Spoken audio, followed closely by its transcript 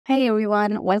Hey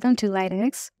everyone, welcome to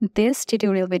LightX. This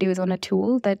tutorial video is on a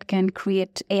tool that can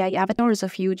create AI avatars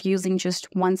of you using just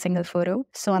one single photo.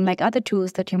 So unlike other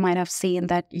tools that you might have seen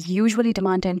that usually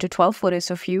demand 10 to 12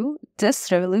 photos of you,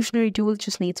 this revolutionary tool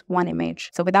just needs one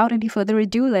image. So without any further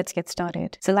ado, let's get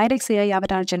started. So LightX AI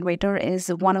Avatar Generator is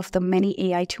one of the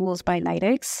many AI tools by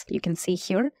LightX. You can see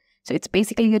here. So it's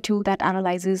basically a tool that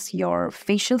analyzes your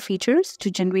facial features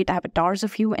to generate avatars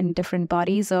of you in different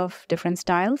bodies of different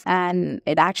styles, and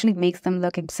it actually makes them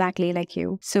look exactly like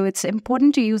you. So it's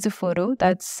important to use a photo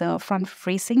that's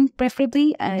front-facing,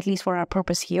 preferably, at least for our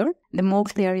purpose here. The more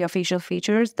clear your facial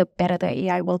features, the better the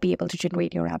AI will be able to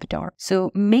generate your avatar.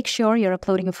 So make sure you're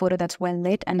uploading a photo that's well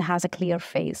lit and has a clear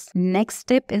face. Next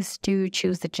step is to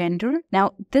choose the gender.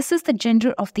 Now, this is the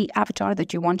gender of the avatar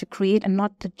that you want to create and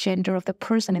not the gender of the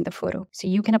person in the photo. So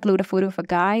you can upload a photo of a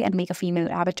guy and make a female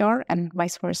avatar and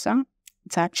vice versa.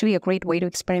 It's actually a great way to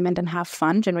experiment and have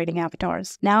fun generating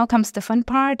avatars. Now comes the fun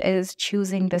part, is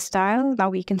choosing the style. Now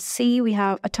we can see we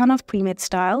have a ton of pre-made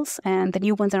styles and the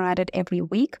new ones are added every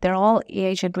week. They're all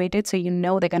AI generated, so you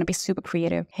know they're going to be super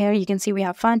creative. Here you can see we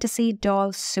have fantasy,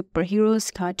 dolls,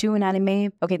 superheroes, cartoon,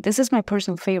 anime. Okay, this is my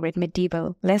personal favorite,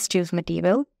 medieval. Let's choose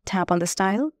medieval, tap on the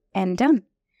style, and done.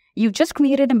 You've just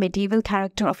created a medieval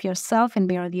character of yourself in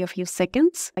merely a few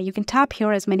seconds. You can tap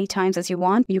here as many times as you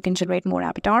want. You can generate more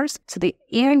avatars. So the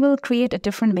AI will create a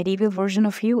different medieval version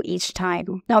of you each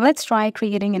time. Now let's try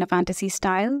creating in a fantasy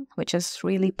style, which is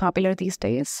really popular these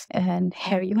days. And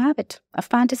here you have it, a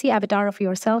fantasy avatar of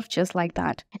yourself just like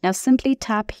that. Now simply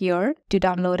tap here to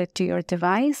download it to your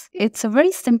device. It's a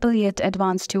very simple yet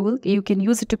advanced tool. You can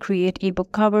use it to create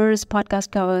ebook covers,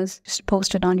 podcast covers, just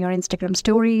post it on your Instagram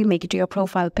story, make it to your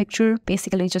profile picture.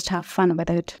 Basically, just have fun with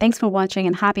it. Thanks for watching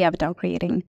and happy avatar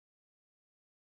creating.